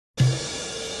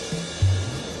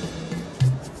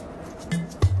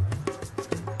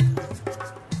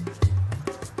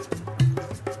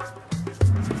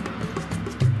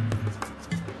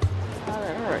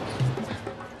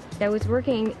I was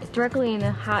working directly in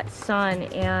the hot sun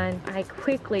and I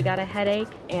quickly got a headache,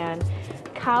 and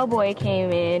Cowboy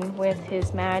came in with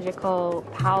his magical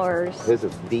powers. His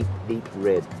is deep, deep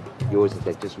red. Yours is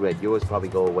like just red. Yours probably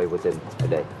go away within a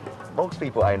day. Most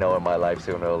people I know in my life,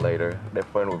 sooner or later, they're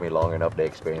friends with me long enough, they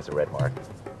experience a red mark.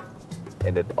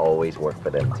 And it always worked for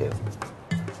them too.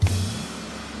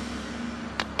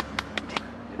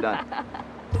 You're done.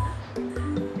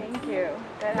 Thank you.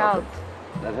 That helped.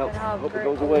 That helps. That helped Hope it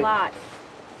goes away. a lot.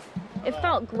 It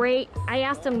felt great. I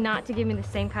asked him not to give me the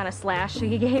same kind of slash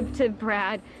he gave to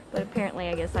Brad, but apparently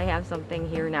I guess I have something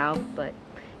here now, but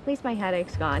at least my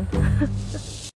headache's gone.